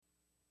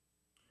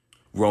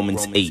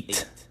Romans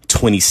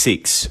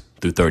 8:26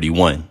 through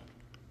 31.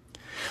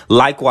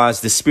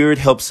 Likewise, the Spirit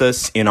helps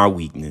us in our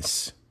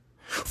weakness,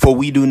 for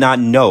we do not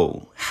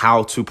know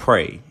how to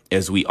pray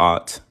as we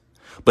ought,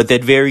 but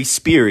that very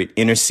Spirit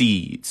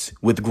intercedes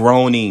with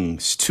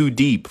groanings too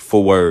deep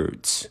for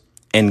words.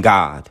 And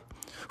God,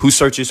 who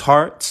searches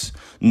hearts,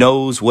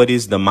 knows what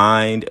is the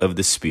mind of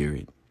the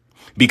Spirit,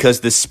 because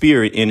the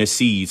Spirit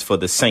intercedes for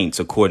the saints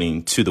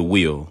according to the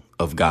will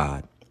of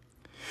God.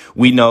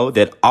 We know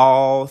that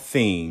all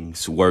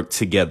things work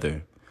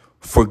together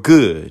for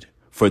good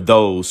for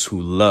those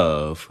who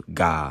love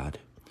God,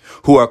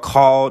 who are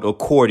called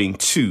according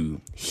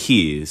to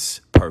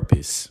his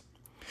purpose.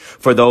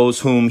 For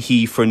those whom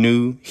he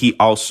foreknew, he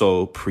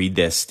also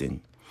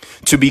predestined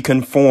to be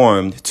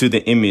conformed to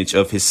the image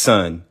of his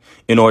Son,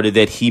 in order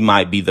that he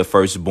might be the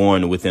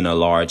firstborn within a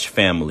large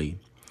family.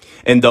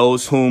 And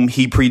those whom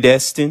he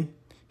predestined,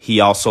 he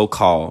also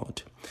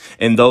called.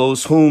 And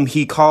those whom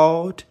he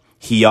called,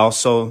 he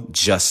also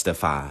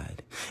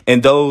justified.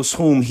 And those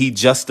whom he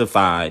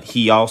justified,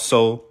 he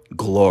also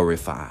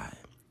glorified.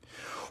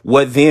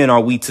 What then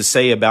are we to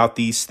say about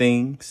these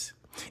things?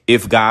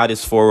 If God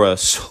is for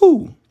us,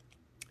 who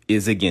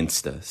is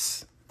against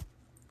us?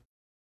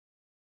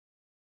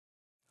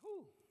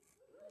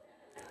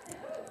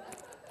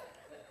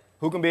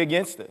 Who can be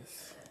against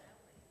us?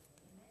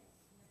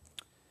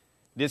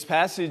 This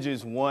passage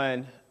is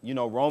one,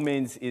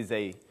 Romans is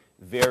a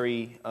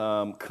very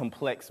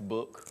complex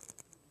book.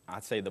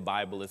 I'd say the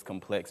Bible is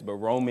complex, but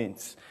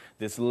Romans,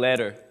 this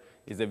letter,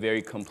 is a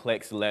very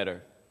complex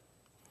letter.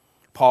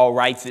 Paul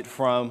writes it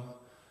from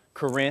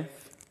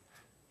Corinth.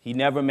 He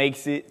never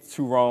makes it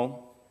to Rome.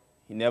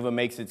 He never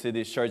makes it to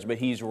this church, but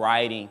he's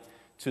writing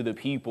to the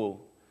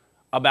people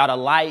about a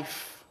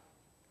life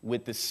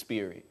with the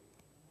Spirit.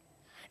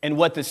 And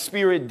what the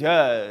Spirit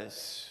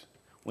does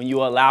when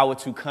you allow it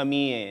to come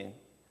in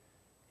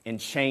and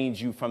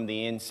change you from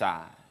the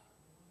inside.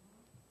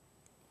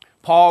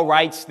 Paul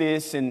writes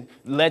this and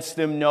lets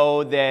them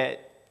know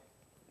that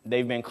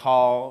they've been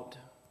called,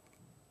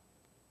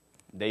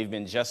 they've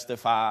been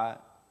justified,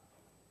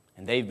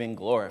 and they've been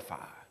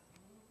glorified.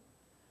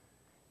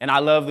 And I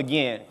love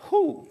again,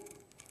 who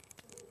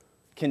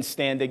can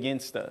stand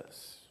against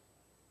us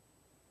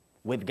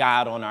with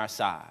God on our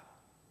side?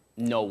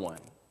 No one.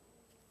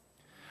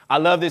 I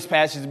love this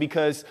passage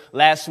because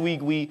last week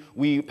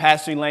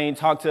Pastor Elaine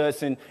talked to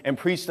us and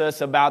preached to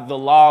us about the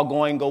law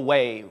going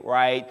away,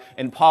 right?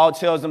 And Paul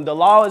tells them the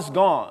law is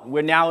gone.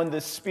 We're now in the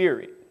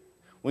Spirit.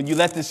 When you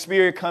let the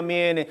Spirit come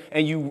in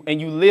and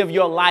you live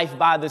your life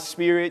by the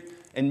Spirit,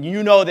 and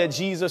you know that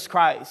Jesus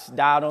Christ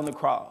died on the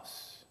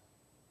cross,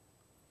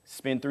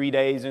 spent 3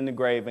 days in the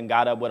grave and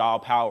got up with all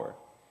power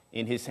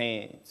in his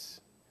hands,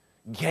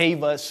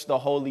 gave us the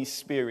Holy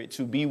Spirit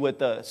to be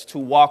with us, to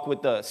walk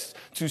with us,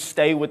 to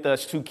stay with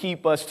us, to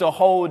keep us, to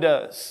hold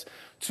us,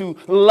 to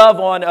love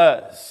on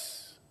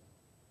us.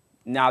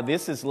 Now,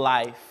 this is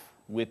life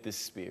with the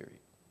Spirit.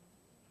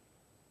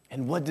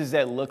 And what does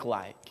that look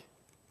like?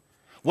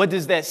 What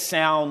does that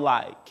sound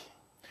like?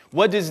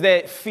 What does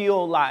that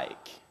feel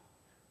like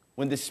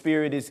when the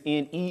Spirit is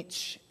in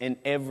each and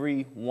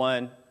every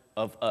one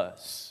of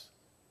us?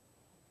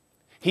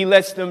 He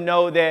lets them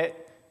know that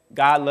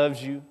God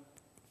loves you.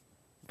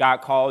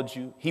 God called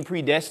you. He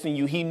predestined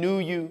you. He knew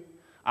you.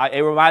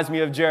 It reminds me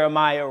of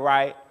Jeremiah,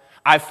 right?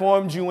 I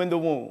formed you in the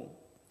womb.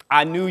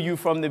 I knew you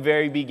from the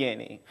very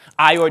beginning.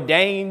 I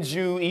ordained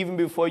you even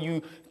before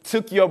you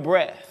took your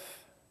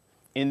breath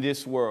in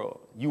this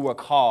world. You were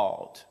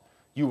called.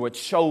 You were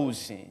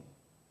chosen.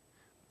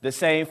 The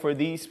same for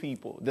these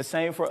people. The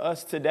same for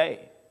us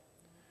today.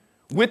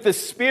 With the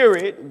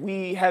Spirit,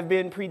 we have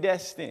been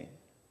predestined.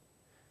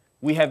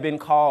 We have been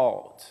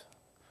called.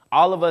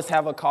 All of us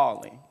have a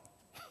calling.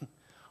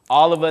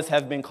 All of us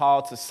have been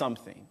called to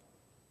something.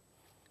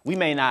 We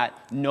may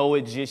not know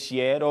it just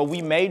yet, or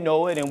we may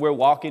know it and we're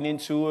walking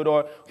into it,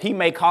 or he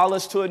may call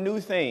us to a new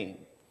thing,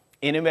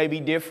 and it may be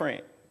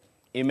different.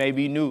 It may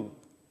be new.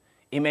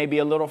 It may be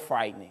a little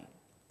frightening,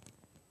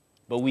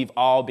 but we've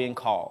all been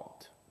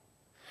called.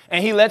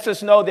 And he lets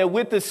us know that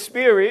with the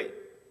Spirit,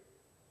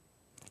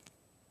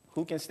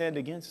 who can stand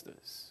against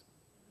us?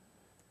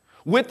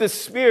 With the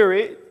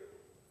Spirit,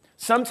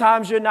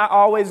 sometimes you're not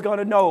always going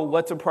to know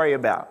what to pray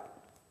about.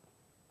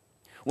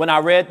 When I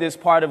read this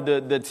part of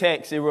the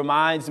text, it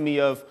reminds me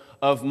of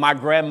my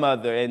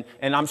grandmother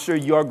and I'm sure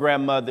your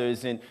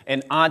grandmothers and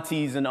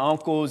aunties and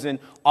uncles and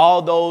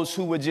all those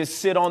who would just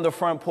sit on the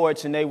front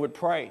porch and they would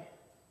pray.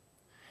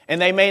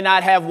 And they may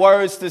not have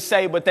words to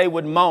say, but they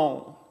would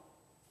moan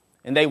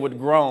and they would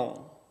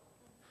groan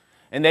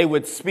and they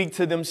would speak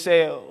to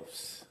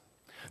themselves.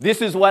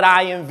 This is what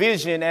I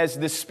envision as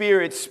the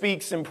Spirit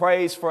speaks and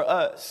prays for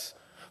us.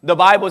 The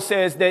Bible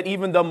says that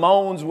even the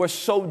moans were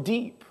so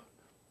deep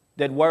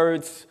that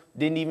words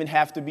didn't even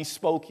have to be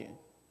spoken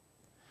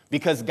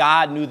because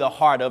God knew the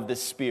heart of the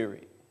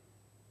Spirit.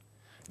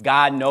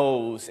 God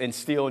knows and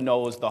still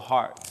knows the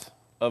heart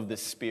of the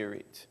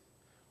Spirit.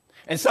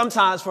 And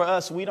sometimes for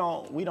us, we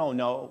don't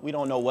know. We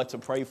don't know what to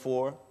pray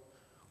for.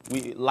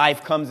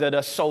 Life comes at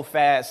us so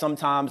fast.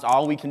 Sometimes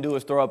all we can do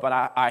is throw up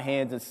our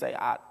hands and say,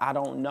 I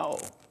don't know.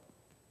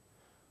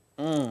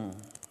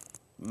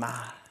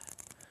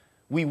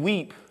 We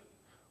weep,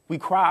 we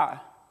cry.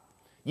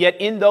 Yet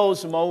in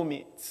those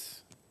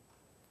moments,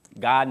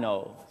 God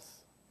knows.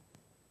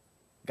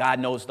 God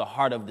knows the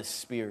heart of the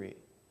Spirit.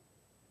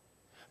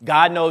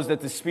 God knows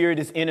that the Spirit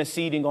is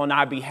interceding on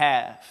our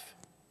behalf,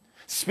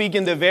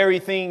 speaking the very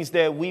things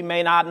that we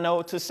may not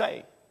know to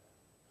say.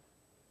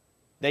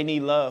 They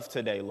need love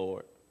today,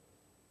 Lord.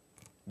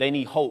 They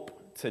need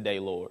hope today,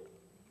 Lord.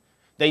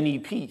 They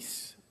need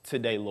peace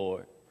today,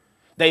 Lord.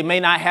 They may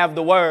not have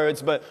the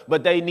words,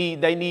 but they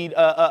need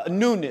a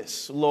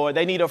newness, Lord.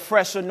 They need a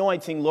fresh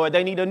anointing, Lord.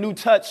 They need a new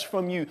touch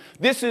from you.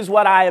 This is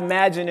what I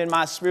imagine in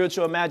my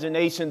spiritual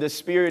imagination the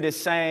Spirit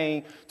is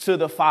saying to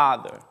the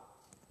Father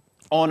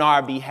on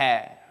our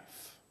behalf.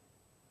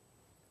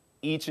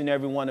 Each and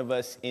every one of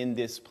us in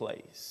this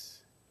place.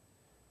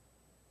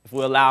 If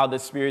we allow the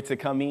Spirit to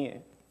come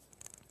in.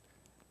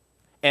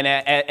 And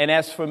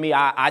as for me,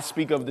 I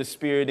speak of the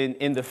Spirit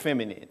in the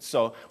feminine.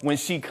 So when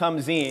she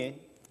comes in,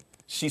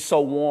 she's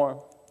so warm.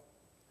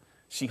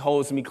 She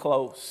holds me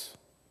close.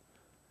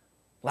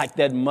 Like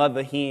that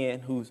mother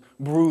hen who's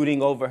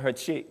brooding over her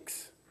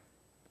chicks.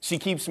 She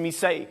keeps me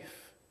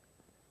safe.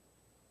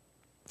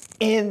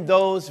 In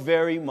those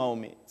very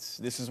moments,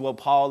 this is what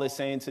Paul is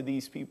saying to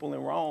these people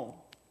in Rome.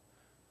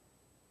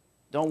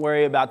 Don't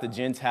worry about the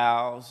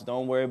Gentiles.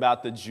 Don't worry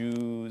about the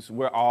Jews.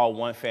 We're all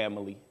one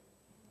family.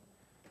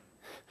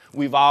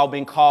 We've all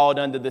been called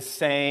under the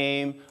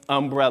same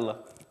umbrella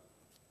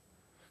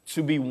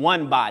to be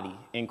one body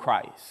in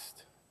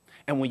Christ.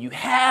 And when you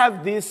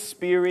have this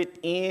Spirit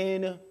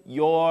in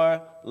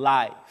your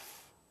life,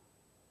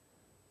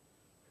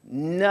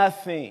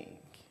 nothing,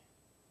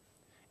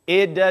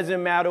 it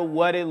doesn't matter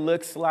what it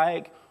looks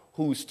like,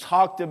 who's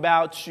talked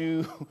about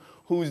you,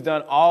 who's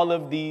done all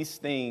of these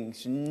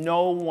things,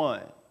 no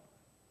one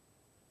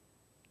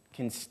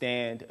can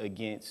stand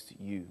against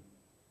you.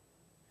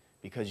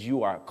 Because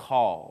you are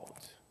called,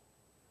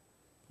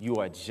 you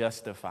are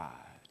justified,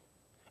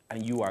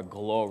 and you are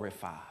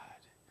glorified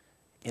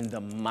in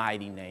the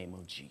mighty name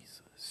of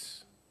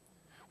Jesus.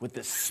 With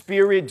the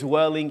Spirit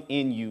dwelling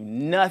in you,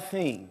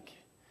 nothing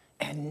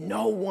and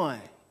no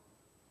one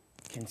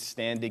can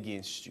stand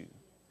against you.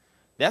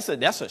 That's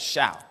a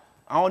shout.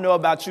 I don't know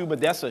about you, but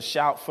that's a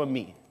shout for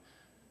me.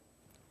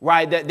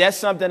 Right? That's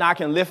something I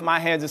can lift my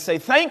hands and say,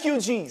 thank you,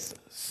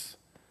 Jesus.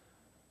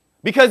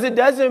 Because it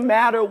doesn't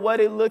matter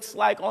what it looks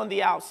like on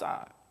the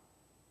outside.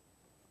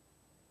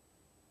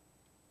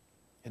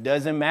 It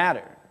doesn't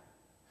matter.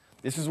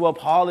 This is what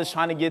Paul is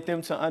trying to get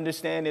them to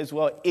understand as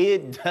well.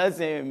 It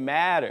doesn't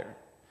matter.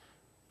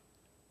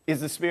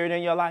 Is the Spirit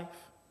in your life?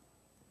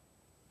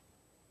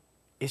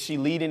 Is she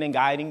leading and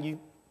guiding you?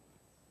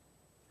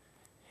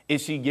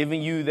 Is she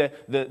giving you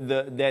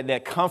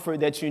that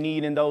comfort that you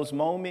need in those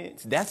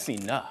moments? That's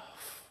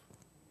enough.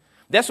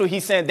 That's what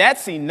he's saying.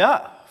 That's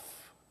enough.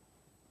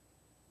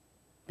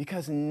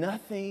 Because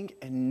nothing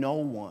and no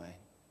one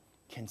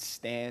can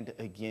stand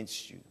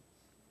against you.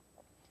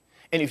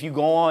 And if you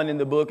go on in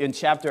the book, in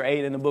chapter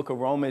 8 in the book of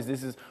Romans,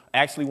 this is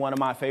actually one of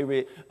my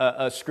favorite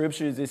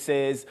scriptures. It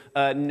says,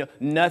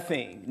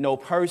 nothing, no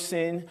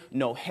person,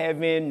 no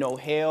heaven, no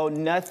hell,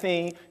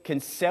 nothing can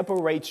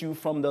separate you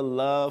from the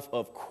love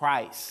of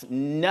Christ.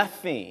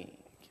 Nothing.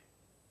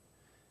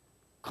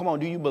 Come on,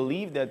 do you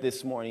believe that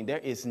this morning? There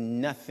is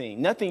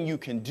nothing you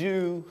can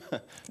do,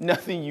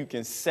 nothing you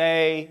can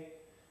say.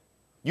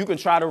 You can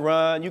try to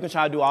run, you can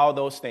try to do all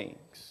those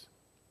things,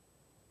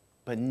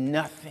 but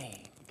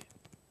nothing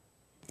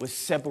will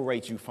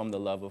separate you from the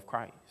love of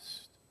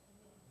Christ.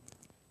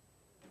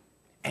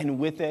 And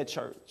with that,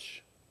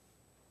 church,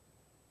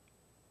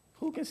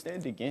 who can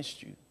stand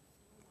against you?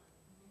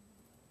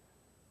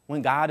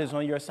 When God is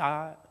on your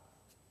side,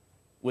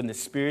 when the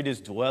Spirit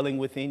is dwelling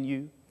within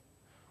you,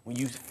 when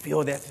you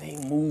feel that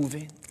thing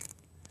moving,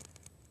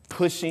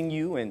 pushing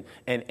you and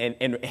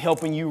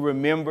helping you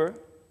remember,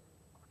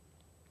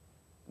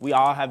 we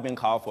all have been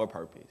called for a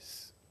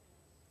purpose.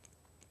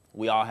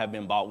 We all have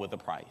been bought with a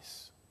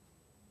price.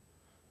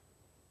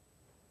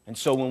 And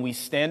so when we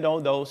stand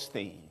on those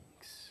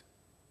things,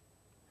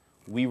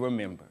 we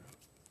remember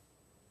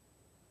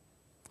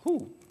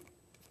who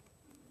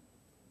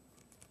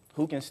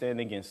can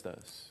stand against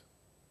us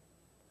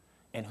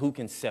and who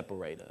can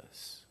separate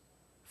us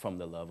from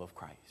the love of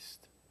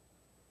Christ.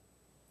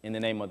 In the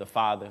name of the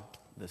Father,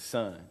 the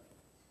Son,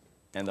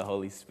 and the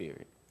Holy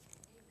Spirit,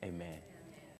 amen.